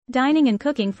Dining and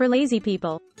cooking for lazy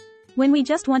people. When we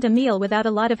just want a meal without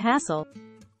a lot of hassle.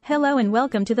 Hello and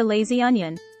welcome to The Lazy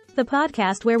Onion, the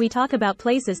podcast where we talk about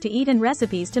places to eat and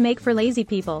recipes to make for lazy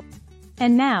people.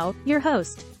 And now, your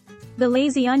host, The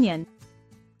Lazy Onion.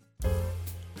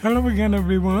 Hello again,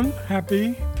 everyone.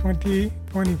 Happy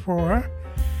 2024.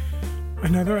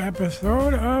 Another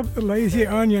episode of The Lazy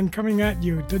Onion coming at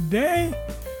you. Today,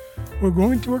 we're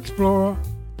going to explore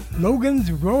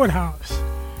Logan's Roadhouse.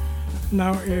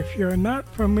 Now, if you're not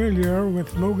familiar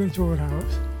with Logan's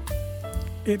Roadhouse,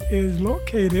 it is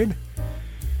located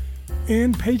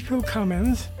in Pagefield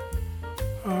Commons,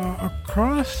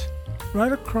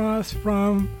 right across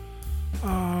from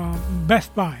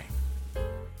Best Buy.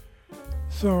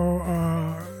 So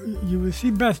you would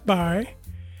see Best Buy,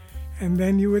 and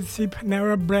then you would see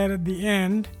Panera Bread at the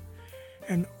end,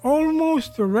 and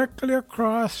almost directly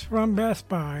across from Best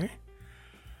Buy,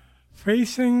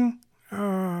 facing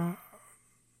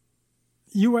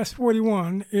US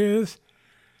 41 is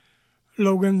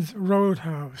Logan's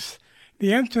Roadhouse.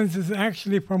 The entrance is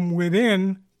actually from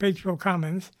within Pagefield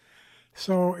Commons.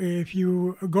 So if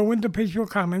you go into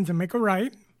Pagefield Commons and make a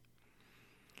right,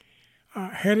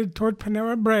 headed toward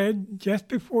Panera Bread, just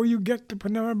before you get to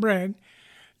Panera Bread,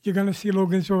 you're going to see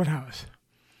Logan's Roadhouse.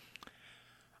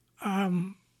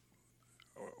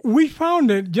 We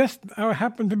found it I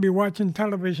happened to be watching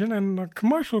television and a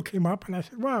commercial came up and I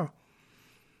said, wow,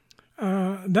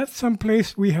 that's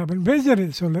someplace we haven't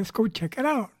visited, so let's go check it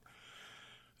out.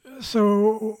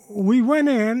 So we went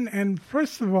in, and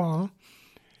first of all,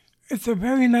 it's a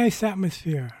very nice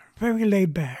atmosphere, very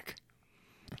laid back,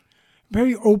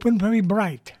 very open, very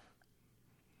bright.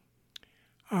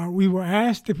 We were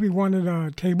asked if we wanted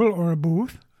a table or a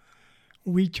booth.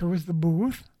 We chose the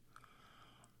booth.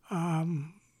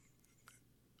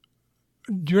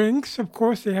 Drinks, of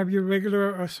course, they have your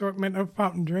regular assortment of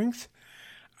fountain drinks.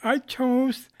 I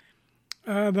chose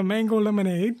the mango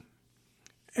lemonade,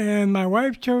 and my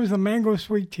wife chose the mango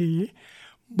sweet tea.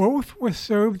 Both were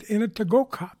served in a to-go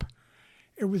cup.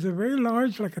 It was a very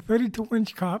large, like a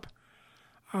 32-inch cup.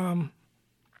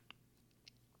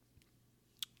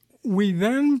 We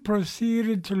then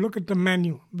proceeded to look at the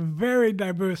menu, the very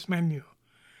diverse menu.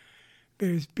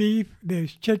 There's beef,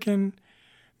 there's chicken,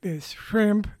 there's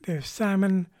shrimp, there's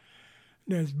salmon,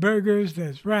 there's burgers,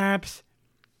 there's wraps.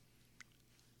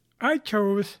 I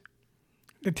chose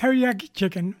the teriyaki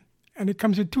chicken, and it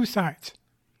comes with two sides.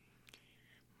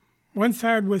 One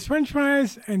side was French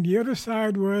fries, and the other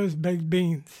side was baked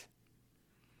beans.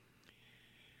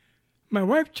 My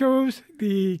wife chose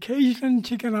the Cajun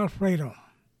chicken Alfredo.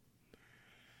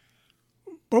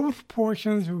 Both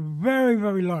portions were very,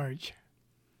 very large.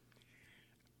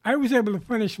 I was able to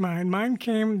finish mine. Mine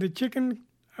came, the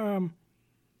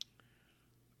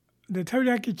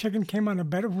teriyaki chicken came on a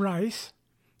bed of rice,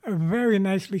 a very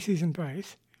nicely seasoned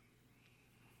rice.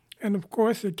 And of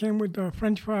course, it came with the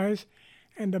French fries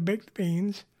and the baked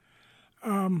beans.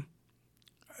 The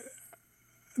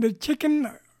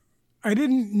chicken, I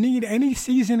didn't need any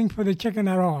seasoning for the chicken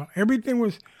at all. Everything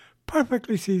was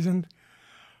perfectly seasoned,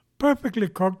 perfectly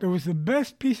cooked. It was the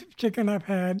best piece of chicken I've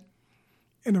had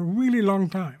in a really long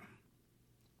time.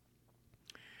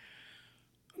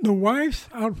 The wife's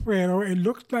Alfredo, it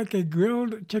looked like a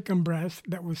grilled chicken breast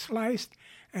that was sliced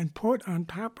and put on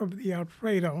top of the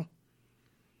Alfredo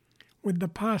with the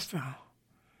pasta.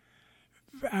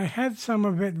 I had some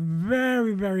of it,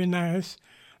 very, very nice.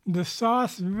 The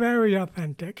sauce, very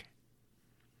authentic.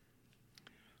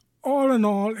 All in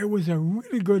all, it was a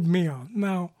really good meal.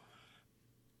 Now,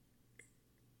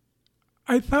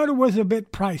 I thought it was a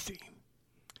bit pricey.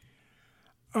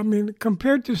 I mean,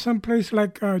 compared to some place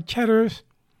like Cheddar's,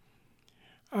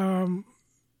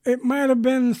 it might have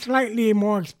been slightly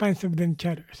more expensive than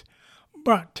Cheddar's.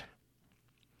 But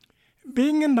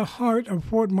being in the heart of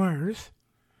Fort Myers,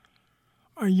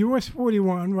 on US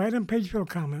 41, right in Pagefield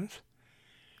Commons,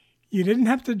 you didn't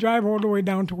have to drive all the way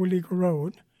down to Illegal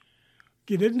Road.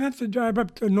 You didn't have to drive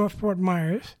up to North Fort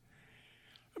Myers.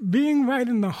 Being right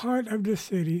in the heart of the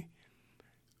city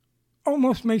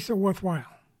almost makes it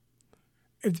worthwhile.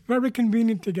 It's very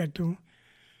convenient to get to.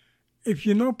 If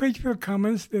you know Pagefield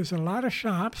Commons, there's a lot of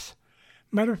shops.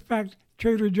 Matter of fact,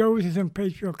 Trader Joe's is in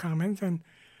Pagefield Commons, and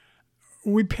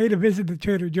we paid a visit to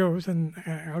Trader Joe's, and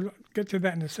I'll get to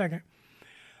that in a second.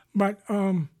 But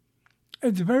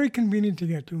it's very convenient to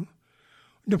get to.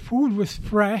 The food was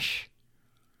fresh,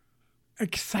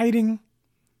 exciting.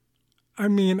 I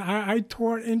mean, I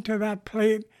tore into that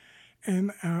plate,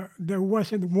 and there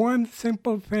wasn't one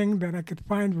simple thing that I could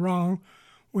find wrong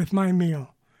with my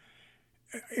meal.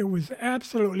 It was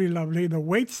absolutely lovely. The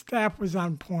wait staff was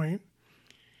on point.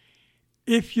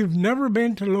 if you've never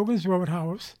been to Logan's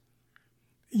Roadhouse,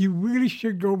 you really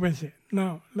should go visit.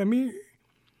 Now, let me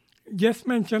just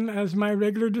mention as my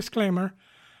regular disclaimer,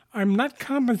 I'm not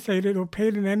compensated or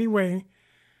paid in any way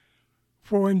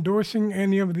for endorsing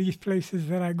any of these places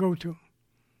that I go to.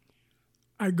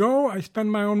 I go, I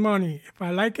spend my own money. If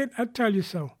I like it, I tell you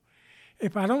so.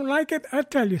 If I don't like it, I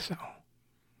tell you so.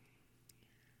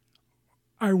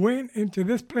 I went into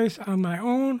this place on my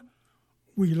own.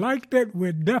 We liked it.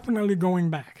 We're definitely going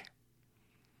back.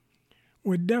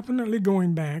 We're definitely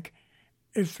going back.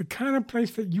 It's the kind of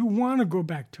place that you want to go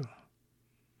back to.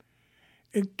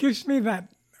 It gives me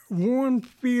that warm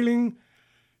feeling.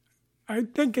 I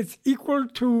think it's equal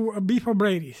to a Beef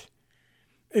O'Brady's.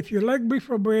 If you like Beef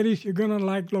O'Brady's, you're going to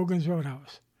like Logan's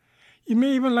Roadhouse. You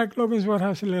may even like Logan's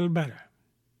Roadhouse a little better.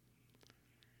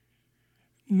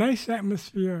 Nice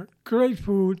atmosphere, great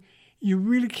food. You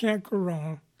really can't go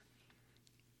wrong.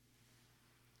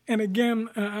 And again,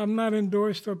 I'm not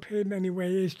endorsed or paid in any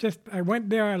way. It's just I went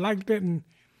there, I liked it, and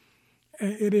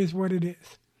it is what it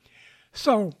is.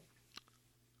 So,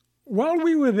 while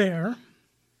we were there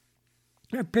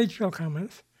at Pagefield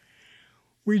Commons,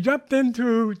 we dropped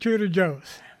into Trader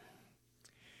Joe's.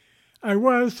 I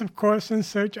was, of course, in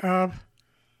search of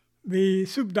the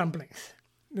soup dumplings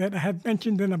that I had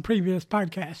mentioned in a previous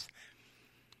podcast.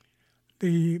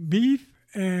 The beef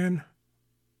and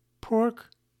pork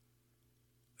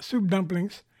soup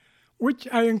dumplings, which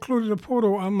I included a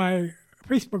photo on my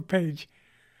Facebook page,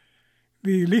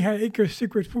 the Lehigh Acres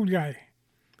Secret Food Guy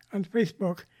on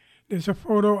Facebook. There's a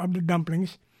photo of the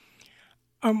dumplings.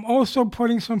 I'm also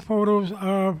putting some photos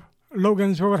of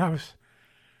Logan's Roadhouse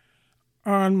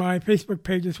on my Facebook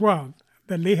page as well,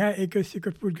 the Lehigh Acres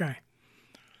Secret Food Guy.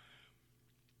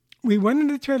 We went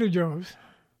into Trader Joe's,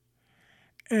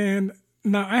 and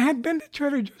now I had been to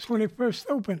Trader Joe's when it first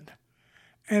opened,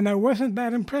 and I wasn't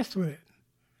that impressed with it.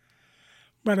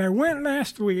 But I went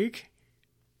last week,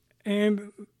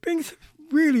 and things have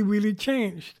really, really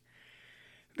changed.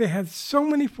 They had so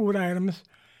many food items.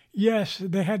 Yes,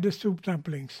 they had the soup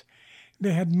dumplings.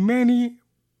 They had many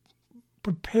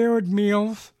prepared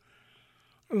meals,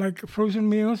 like frozen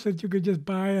meals that you could just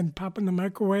buy and pop in the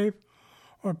microwave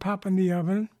or pop in the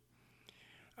oven.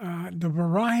 The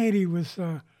variety was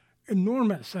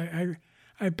enormous.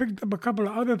 I picked up a couple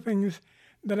of other things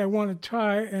that I want to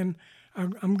try, and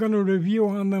I'm going to review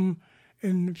on them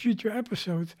in future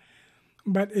episodes.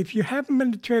 But if you haven't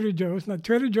been to Trader Joe's, now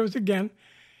Trader Joe's again,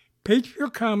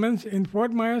 Pagefield Commons in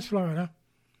Fort Myers, Florida,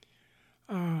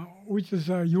 which is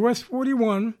US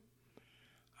 41.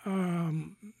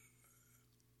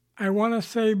 I want to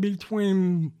say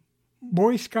between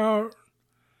Boy Scout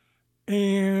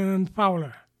and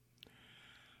Fowler.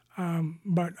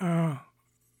 But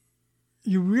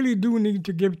you really do need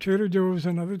to give Trader Joe's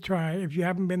another try if you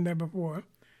haven't been there before.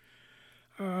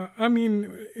 I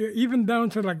mean, even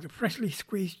down to like the freshly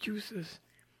squeezed juices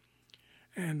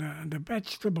and the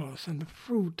vegetables and the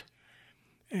fruit.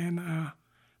 And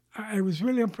I was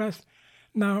really impressed.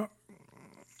 Now,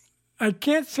 I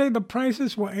can't say the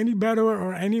prices were any better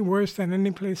or any worse than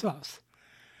any place else.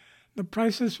 The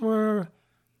prices were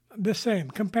the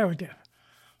same, comparative.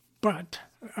 But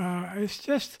it's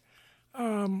just,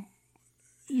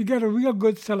 you get a real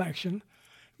good selection.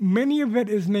 Many of it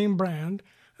is name brand.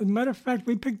 As a matter of fact,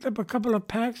 we picked up a couple of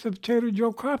packs of Trader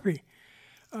Joe coffee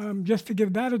just to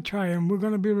give that a try, and we're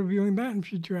going to be reviewing that in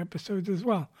future episodes as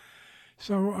well.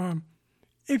 So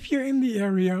if you're in the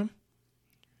area,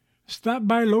 stop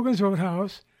by Logan's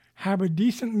Roadhouse, have a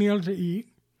decent meal to eat,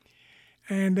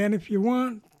 and then if you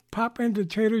want, pop into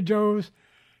Trader Joe's,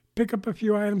 pick up a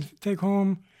few items to take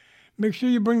home. Make sure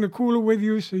you bring the cooler with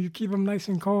you so you keep them nice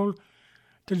and cold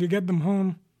till you get them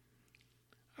home.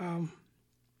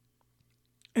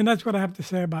 And that's what I have to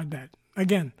say about that.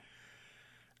 Again,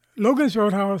 Logan's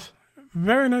Roadhouse,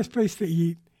 very nice place to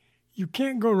eat. You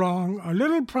can't go wrong. A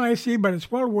little pricey, but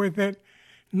it's well worth it.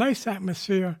 Nice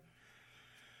atmosphere.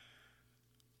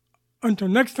 Until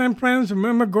next time, friends,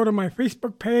 remember, go to my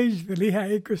Facebook page, the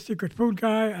Lehigh Acres Secret Food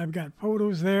Guy. I've got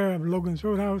photos there of Logan's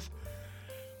Roadhouse.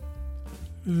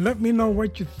 Let me know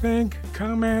what you think.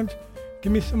 Comment.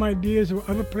 Give me some ideas of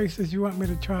other places you want me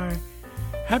to try.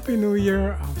 Happy New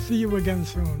Year. I'll see you again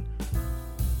soon.